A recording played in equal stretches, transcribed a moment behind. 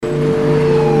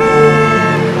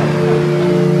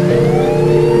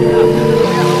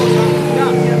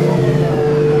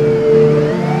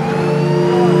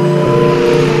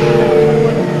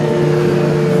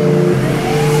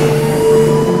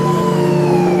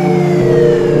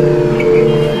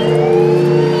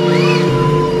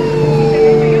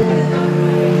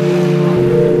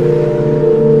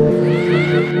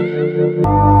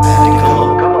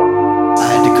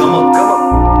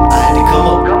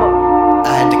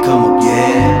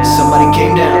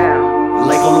came down,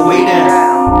 like on the way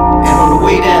down, and on the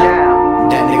way down,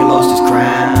 that nigga lost his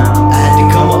crown. I had to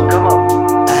come up,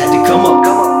 I had to come up,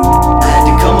 I had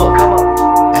to come up,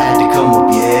 I had to come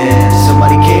up, yeah.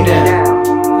 Somebody came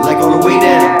down, like on the way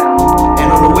down,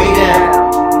 and on the way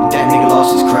down, that nigga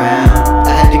lost his crown.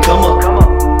 I had to come up,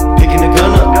 picking the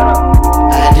gun up,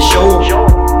 I had to show him,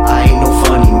 I ain't no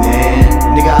funny man.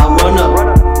 Nigga, I'll run up,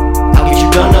 I'll get you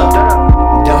done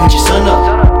up, they'll hit your son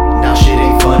up. Now shit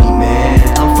ain't funny, man.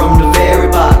 I'm from the very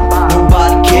bottom,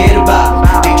 nobody cared about me.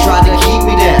 They tried to keep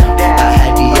me down, I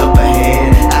had the upper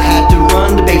hand. I had to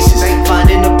run the bases,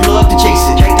 finding a plug to chase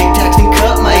it. They taxed and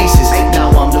cut my aces, now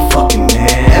I'm the fucking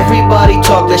man. Everybody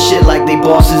talk that shit like they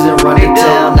bosses and run it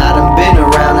down. I done been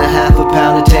around a half a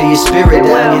pound to tear your spirit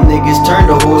down. Your niggas turn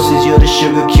to horses, you're the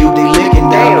sugar cube they licking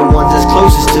down. The ones that's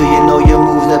closest to you know your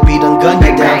moves that beat done gun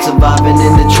you down. Surviving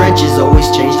in the trenches always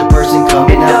change the person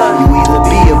coming out. You either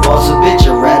be a boss or bitch,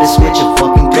 or rather switch a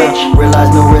fucking bitch.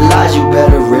 Realize, no realize, you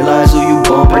better realize who you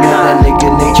bumping out. That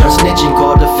nigga Nate tried snitching,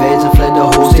 called the feds and fled the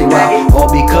whole state route. All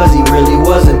because he really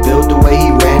wasn't built the way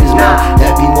he ran his mouth.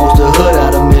 That be most of hood,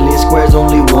 out of million squares,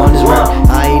 only one is round.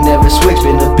 I ain't never switched,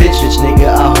 been a bitch,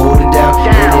 nigga, I hold it down.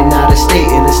 In and out of state,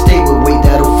 in a state with weight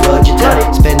that'll flood your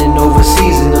town. Spending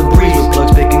overseas in the breeze with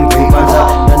plugs picking grapevines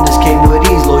out. None of this came with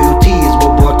ease, loyalty is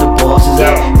what brought the bosses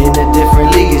out. In a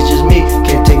different league, it's just me,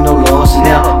 can't take no losses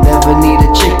now. Never need a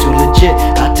chick too legit,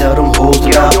 I tell them hoes to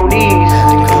out. I had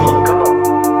to come up,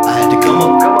 I had to come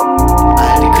up, I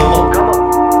had to come up,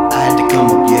 I had to come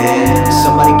up, yeah.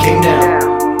 Somebody came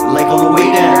down, like on the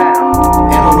way down,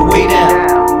 and on the way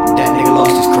down, that nigga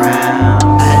lost his crown.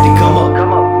 I had to come up,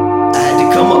 I had to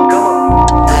come up,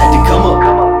 I had to come up,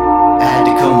 I had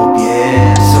to come up,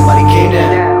 yeah. Somebody came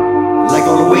down, like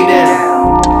on the way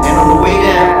down, and on the way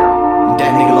down,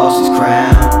 that nigga lost his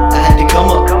crown. I had to come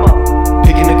up,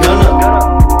 picking the gun up,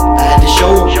 I had to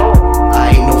show him,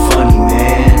 I ain't no funny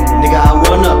man. Nigga, I'll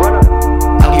run up,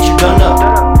 I'll get you done up,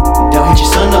 they'll hit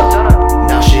your son up.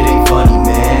 Now shit ain't funny,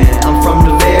 man. I'm from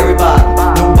the very bottom,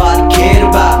 nobody cared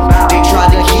about me. They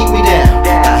tried to keep me down,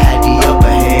 I had the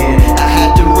upper hand. I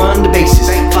had to run the bases,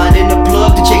 finding a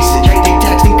plug to chase it. They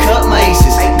taxed and cut my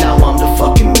aces, now I'm the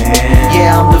fucking man.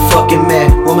 Yeah, I'm the fucking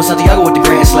man. Roman Santiago with the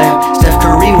grand slam, Steph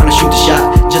Curry when I shoot the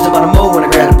shot, just about a mo when I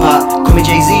grab the pot. Call me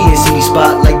Jay-Z and CD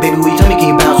spot, like baby, will you tell me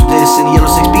can you bounce with this? In the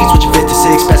yellow 6 beats with your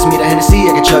 56, passing me the Hennessy,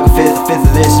 I can chug a fifth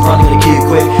of this. Probably gonna kill it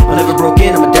quick, I never broke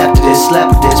in, I'm adapt to this.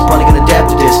 Slap with this, probably gonna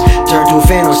adapt to this. Turn to a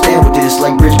fan, I'll stand with this.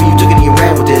 Like Bridge, you took it and you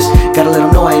ran with this. Gotta let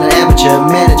them know I ain't an amateur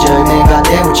manager, man,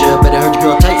 goddamn with ya. Better hurt your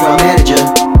girl tight for a manager.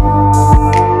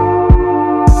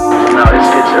 No,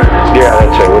 it's her. Yeah,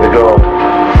 that's her, with a girl.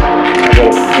 I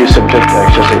gotta use some Tic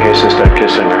Tacs just in case I start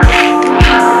kissing her.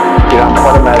 You know, I'm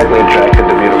automatically attracted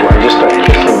to beautiful. I just start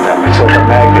kissing them. It's like a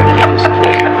magnet.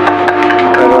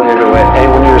 I don't even know.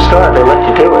 And when you're a star, they let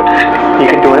you do it. You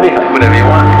can do anything. Whatever you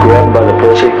want. Grab them by the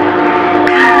pussy.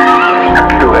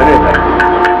 Do anything.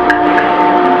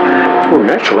 Ooh,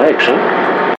 nice legs, huh?